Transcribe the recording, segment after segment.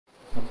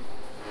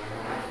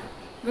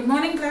Good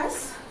morning,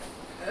 class.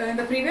 In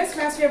the previous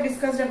class we have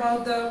discussed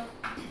about the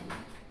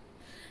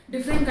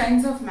different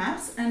kinds of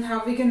maps and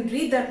how we can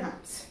read that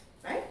maps,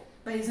 right?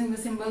 By using the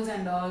symbols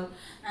and all,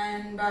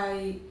 and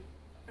by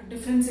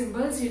different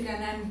symbols you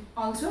can, and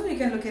also we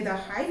can look at the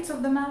heights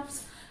of the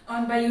maps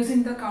on by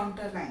using the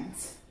counter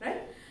lines,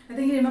 right? I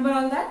think you remember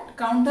all that.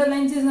 Counter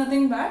lines is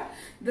nothing but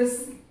the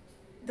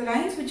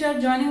lines which are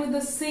joining with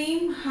the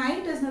same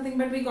height is nothing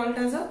but we call it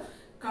as a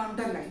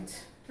counter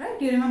lines, right?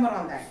 You remember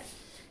all that.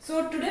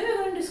 So today we are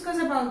going to discuss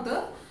about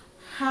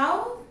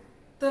how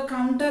the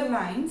counter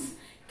lines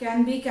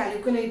can be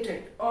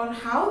calculated or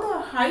how the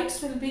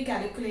heights will be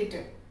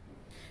calculated.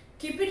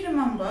 Keep it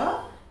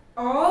remember,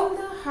 all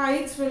the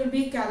heights will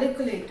be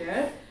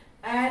calculated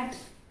at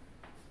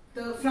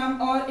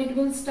it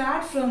will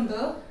start from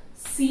the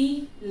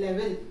sea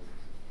level.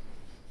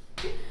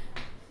 Okay.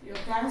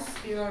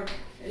 Your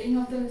heading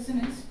of the lesson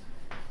is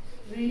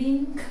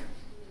reading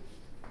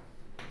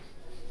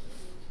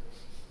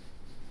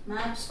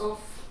maps of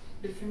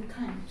different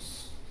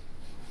kinds.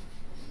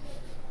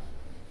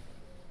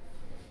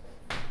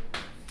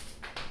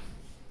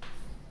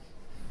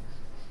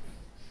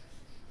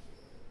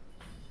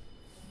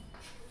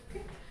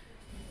 Okay.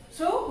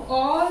 So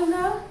all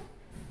the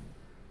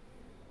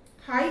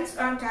heights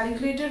are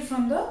calculated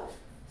from the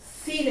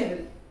sea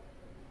level.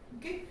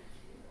 Okay.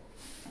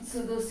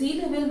 So the sea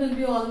level will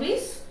be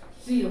always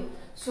 0.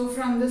 So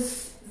from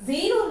this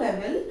 0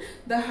 level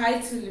the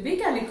heights will be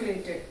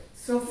calculated.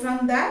 So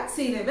from that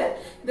sea level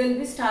they will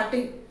be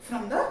starting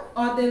from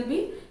they'll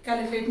be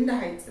calculating the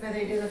heights, whether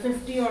it is a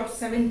 50 or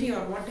 70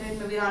 or whatever it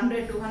may be,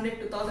 100, 200,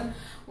 2000,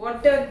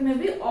 whatever it may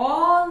be,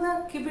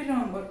 keep it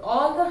remember,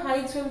 all the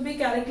heights will be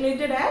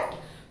calculated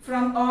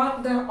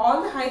all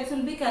the heights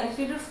will be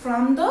calculated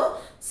from the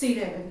sea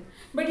level.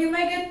 But you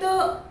may get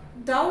the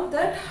doubt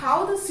that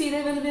how the sea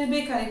level will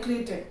be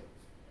calculated,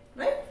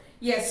 right?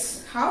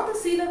 Yes, how the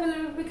sea level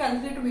will be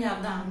calculated, we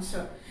have the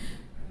answer.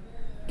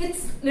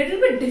 It's little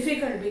bit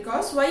difficult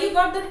because why you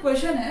got that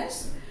question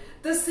is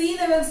the sea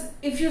levels.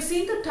 If you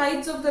see the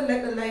tides of the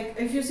like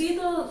if you see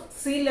the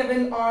sea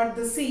level or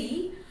the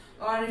sea,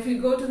 or if you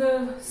go to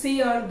the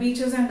sea or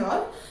beaches and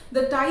all,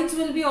 the tides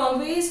will be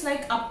always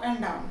like up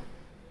and down,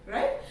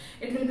 right?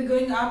 It will be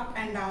going up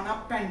and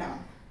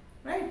down,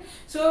 right?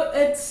 So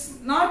it's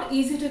not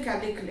easy to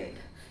calculate.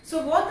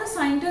 So what the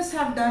scientists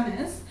have done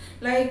is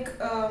like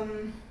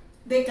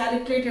they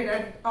calculated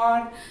it,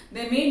 or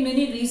they made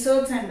many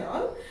research and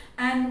all,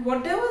 and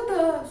whatever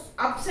the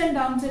ups and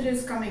downs it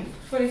is coming,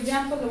 for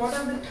example what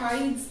are the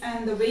tides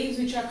and the waves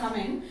which are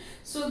coming,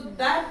 so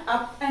that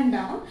up and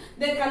down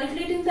they are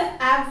calculating the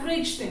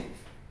average thing,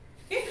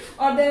 okay,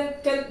 or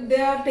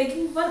they are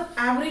taking one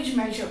average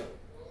measure,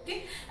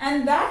 okay,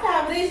 and that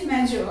average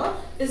measure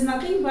is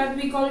nothing but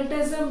we call it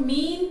as a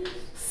mean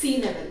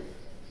sea level.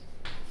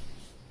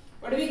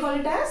 What do we call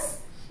it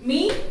as?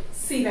 Mean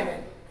sea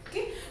level.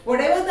 Okay.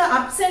 Whatever the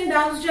ups and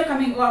downs which are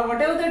coming, or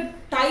whatever the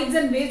tides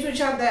and waves which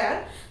are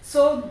there,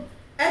 so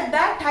at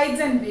that tides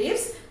and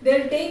waves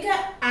they'll take an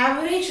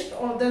average,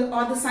 or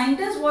the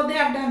scientists what they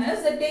have done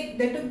is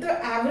they took the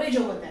average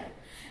over there,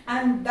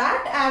 and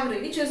that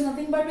average is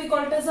nothing but we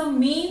call it as a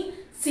mean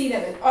sea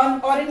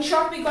level, or in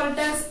short we call it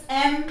as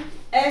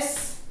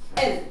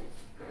MSL.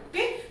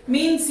 Okay,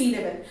 mean sea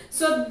level.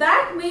 So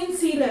that mean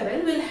sea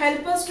level will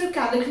help us to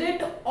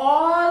calculate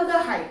all the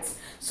heights.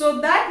 So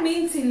that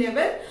mean sea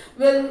level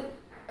will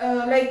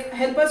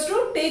help us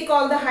to take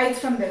all the heights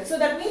from there. So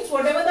that means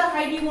whatever the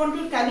height you want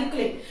to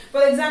calculate.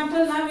 For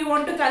example, now we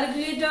want to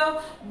calculate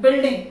a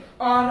building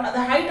or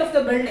the height of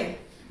the building,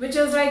 which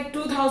is like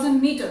 2000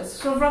 meters.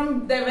 So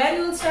from there, where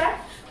you will start?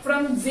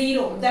 From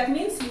 0. That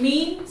means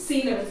mean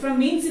sea level. From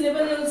mean sea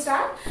level you will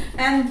start,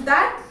 and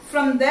that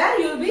from there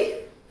you will be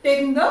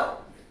taking the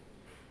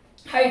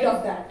height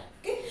of that.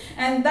 Okay,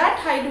 and that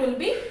height will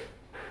be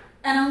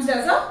announced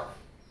as a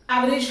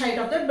average height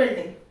of the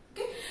building.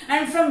 Okay,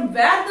 and from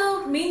where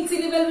the mean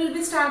sea level will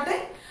be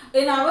starting,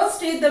 in our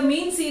state the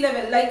mean sea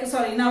level,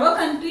 in our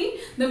country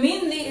the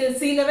mean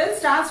sea level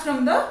starts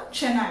from the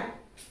Chennai.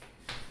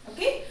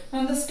 Okay,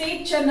 from the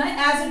state Chennai,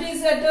 as it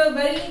is at a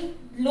very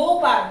low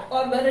part,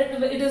 or where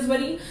it is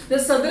the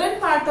southern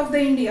part of the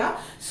India.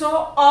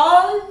 So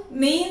all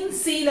mean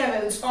sea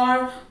levels,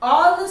 or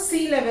all the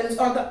sea levels,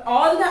 or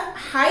all the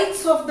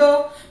heights of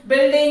the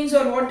buildings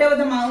or whatever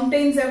the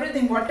mountains,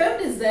 everything whatever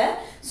is there,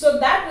 so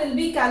that will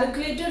be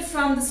calculated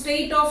from the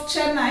state of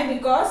Chennai,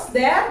 because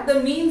there the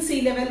mean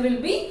sea level will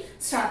be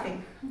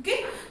starting.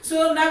 Okay,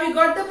 so now we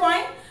got the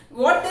point.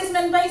 What is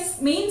meant by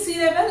mean sea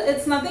level?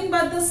 It's nothing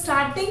but the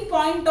starting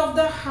point of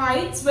the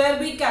heights where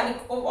we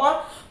calculate,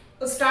 or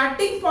the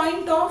starting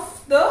point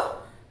of the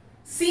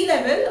sea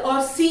level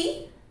or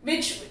sea,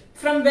 which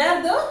from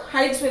where the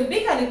heights will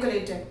be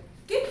calculated.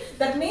 Okay,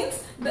 that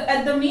means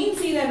at the mean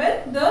sea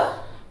level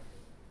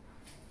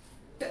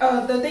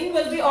the thing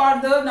will be,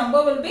 or the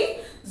number will be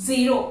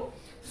 0.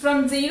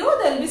 From 0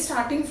 they will be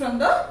starting from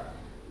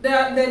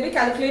they will be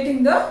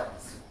calculating the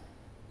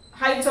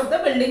heights of the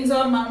buildings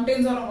or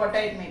mountains or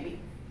whatever it may be.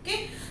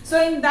 Okay,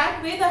 So in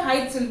that way the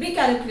heights will be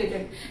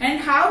calculated. And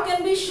how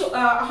can we show,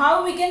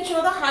 how we can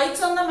show the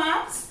heights on the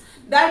maps?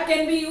 That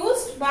can be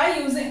used by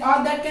using, or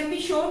that can be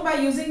shown by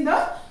using the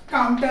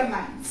counter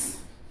lines.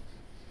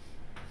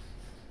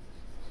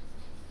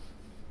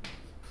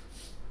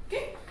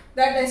 Okay,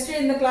 that yesterday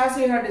in the class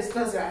we have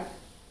discussed that.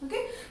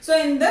 Okay, so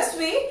in this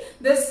way,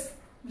 this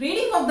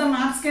reading of the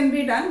maps can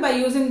be done by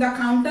using the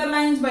counter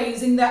lines, by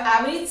using the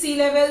average sea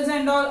levels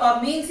and all,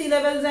 or mean sea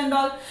levels and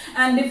all,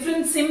 and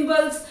different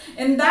symbols.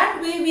 In that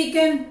way we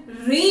can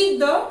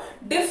read the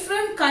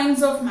different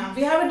kinds of map.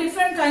 We have a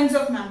different kinds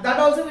of map, that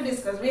also we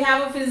discussed. We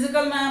have a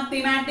physical map,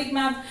 thematic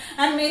map,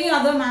 and many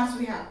other maps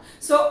we have.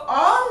 So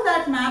all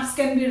that maps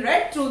can be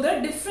read through the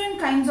different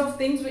kinds of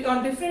things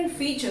or different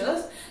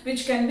features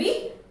which can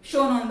be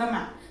shown on the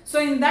map. So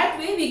in that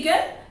way we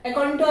can,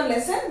 according to our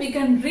lesson, we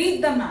can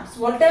read the maps,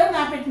 whatever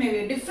map it may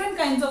be. Different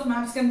kinds of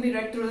maps can be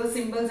read through the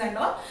symbols and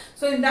all.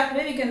 So in that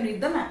way we can read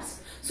the maps.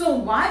 So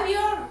why we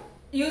are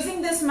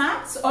using these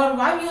maps, or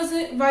why we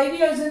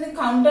are using the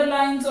counter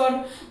lines,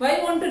 or why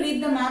we want to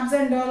read the maps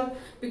and all?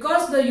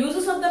 Because the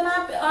uses of the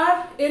map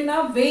are in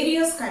a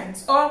various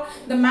kinds, or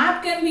the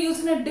map can be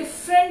used in a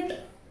different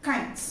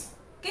kinds.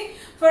 Okay,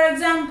 for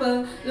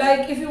example,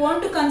 like if you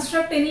want to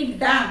construct any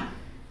dam,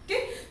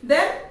 okay,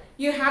 then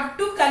you have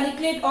to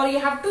calculate, or you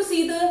have to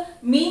see the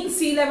mean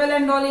sea level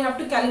and all. You have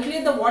to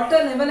calculate the water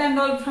level and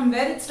all, from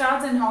where it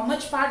starts and how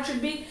much part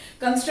should be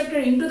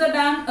constructed into the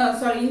dam,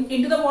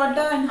 into the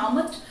water, and how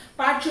much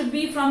part should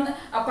be from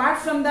apart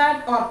from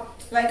that, or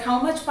like how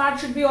much part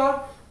should be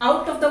or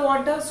out of the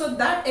water. So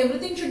that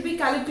everything should be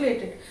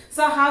calculated.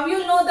 So how you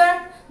know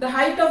that the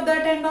height of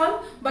that and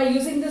all? By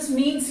using this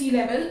mean sea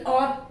level,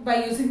 or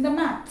by using the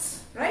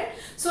maps, right?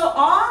 So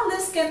all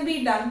this can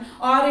be done.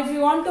 Or if you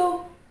want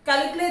to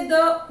calculate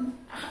the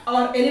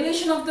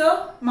elevation of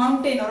the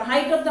mountain or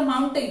height of the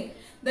mountain,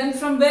 then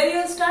from where you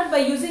will start? By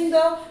using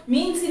the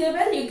mean sea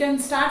level, you can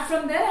start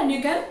from there and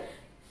you can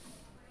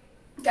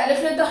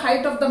calculate the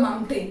height of the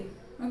mountain.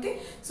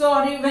 Okay, so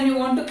or when you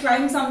want to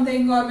climb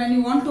something, or when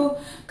you want to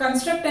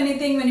construct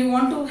anything, when you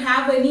want to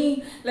have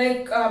any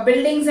like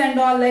buildings and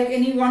all, like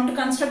you want to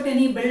construct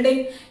any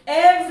building,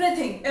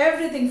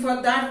 everything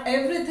for that,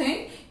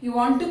 everything you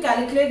want to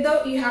calculate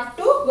you have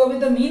to go with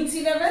the mean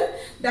sea level,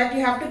 that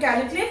you have to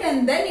calculate,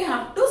 and then you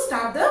have to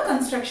start the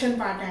construction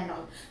part and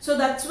all. So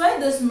that's why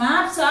these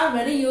maps are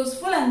very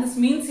useful, and this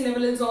mean sea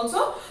level is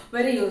also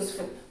very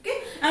useful.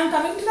 Okay, and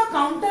coming to the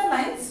counter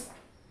lines.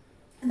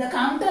 The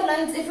counter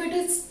lines, if it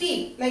is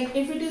steep, like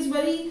if it is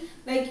very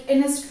like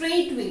in a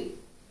straight way,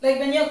 like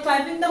when you are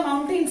climbing the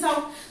mountains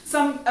out,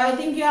 I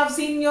think you have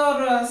seen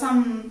your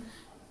some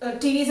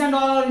TVs and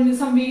all, or in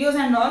some videos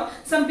and all,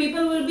 some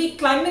people will be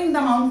climbing the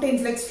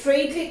mountains, like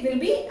straightly it will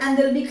be, and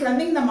they'll be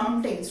climbing the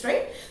mountains,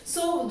 right?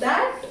 So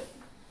that,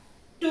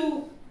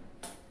 to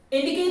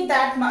indicate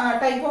that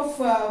type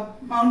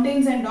of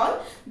mountains and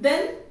all,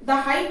 then the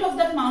height of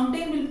that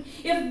mountain will,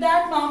 if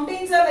that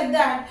mountains are like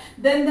that,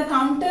 then the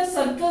counter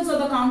circles or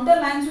the counter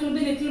lines will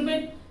be little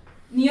bit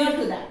near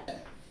to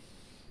that.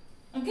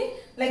 Okay,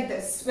 like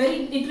this,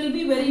 it will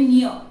be very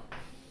near.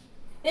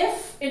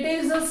 If it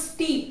is a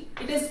steep,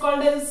 it is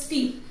called as a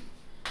steep.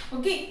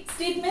 Okay,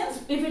 steep means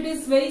if it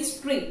is very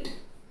straight.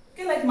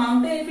 Okay, like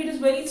mountain, if it is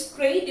very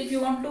straight, if you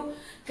want to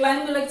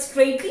climb like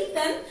straightly,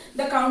 then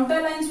the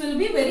counter lines will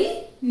be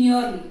very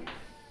nearly.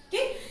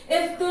 Okay,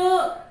 if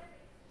the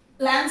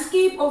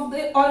landscape of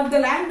the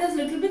land is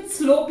little bit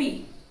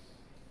slopey,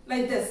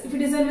 like this, if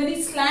it is a very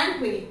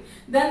slant way,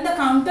 then the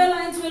counter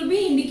lines will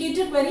be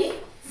indicated very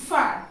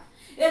far.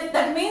 If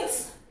that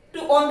means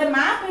on the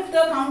map, if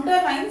the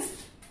counter lines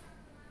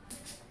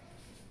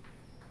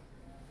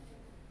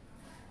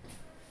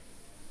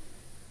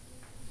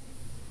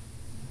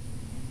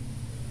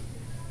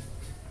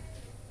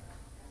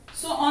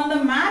on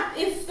the map,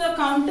 if the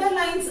counter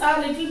lines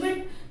are little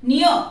bit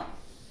near,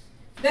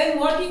 then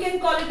what you can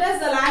call it as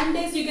the land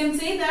is, you can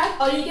say that,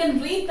 or you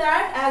can read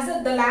that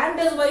as the land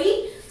is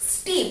very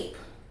steep.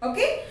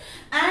 Okay,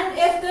 and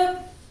if the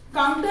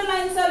counter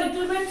lines are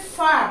little bit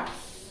far,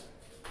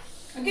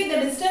 okay,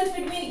 the distance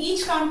between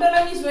each counter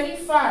line is very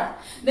far,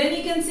 then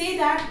you can say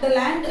that the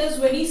land is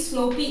very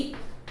slopey.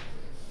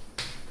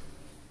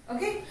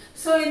 Okay,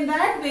 so in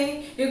that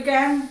way you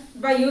can,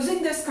 by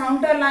using this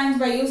counter lines,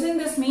 by using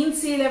this mean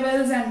sea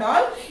levels and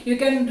all, you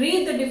can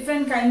read the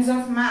different kinds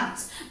of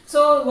maps.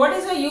 So what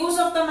is the use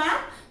of the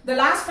map? The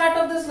last part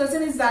of this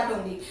lesson is that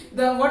only.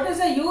 What is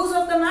the use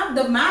of the map?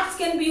 The maps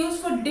can be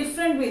used for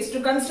different ways,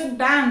 to construct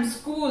dams,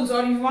 schools,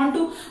 or you want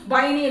to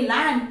buy any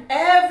land,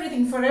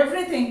 everything, for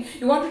everything.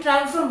 You want to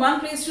travel from one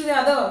place to the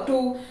other,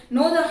 to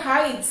know the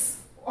heights,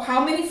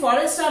 how many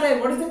forests are there,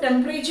 what is the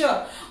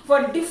temperature,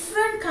 for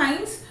different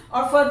kinds,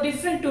 or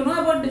to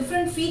know about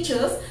different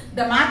features,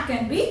 the map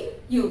can be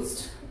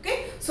used.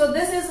 Okay, so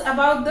this is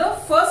about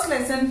the first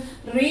lesson,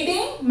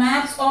 reading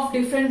maps of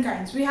different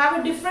kinds. We have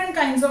a different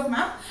kinds of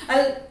map.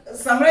 I'll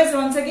summarize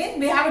once again.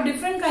 We have a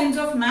different kinds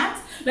of maps,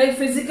 like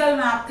physical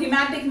map,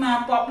 thematic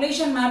map,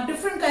 population map,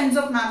 different kinds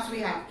of maps we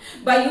have.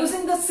 By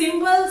using the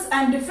symbols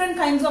and different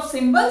kinds of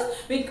symbols,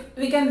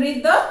 we can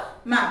read the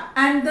map.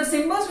 And the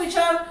symbols which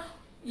are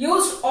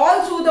used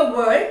all through the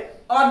world,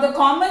 or the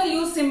commonly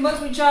used symbols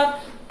which are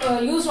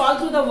used all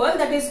through the world,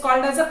 that is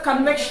called as a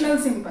conventional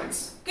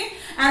symbols. Okay,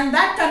 and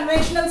that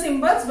conventional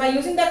symbols, by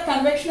using that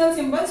conventional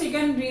symbols you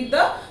can read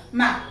the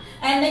map.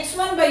 And next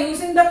one, by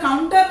using the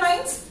counter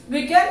lines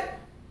we can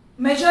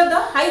measure the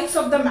heights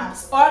of the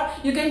maps, or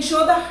you can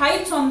show the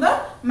heights on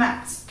the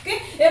maps. Okay,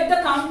 if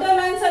the counter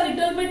lines are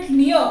little bit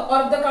near,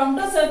 or if the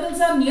counter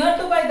circles are near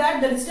to by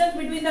that, the distance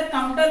between the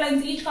counter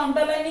lines, each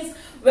counter line is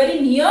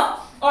very near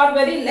or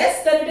very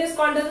less, then it is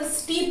called as a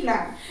steep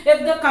line.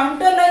 If the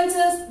counter lines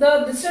is,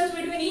 the distance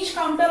between each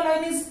counter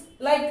line is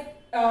like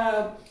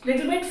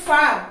little bit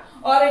far,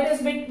 or it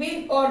is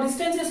between, or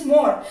distance is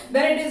more,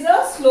 then it is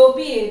a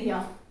slopy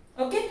area.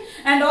 Okay,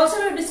 and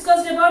also we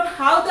discussed about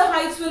how the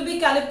heights will be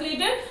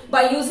calculated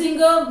by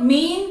using a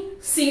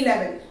mean sea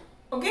level.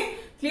 Okay,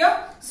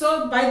 clear?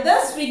 So by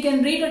this we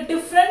can read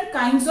different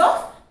kinds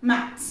of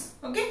maps.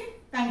 Okay,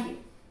 thank you.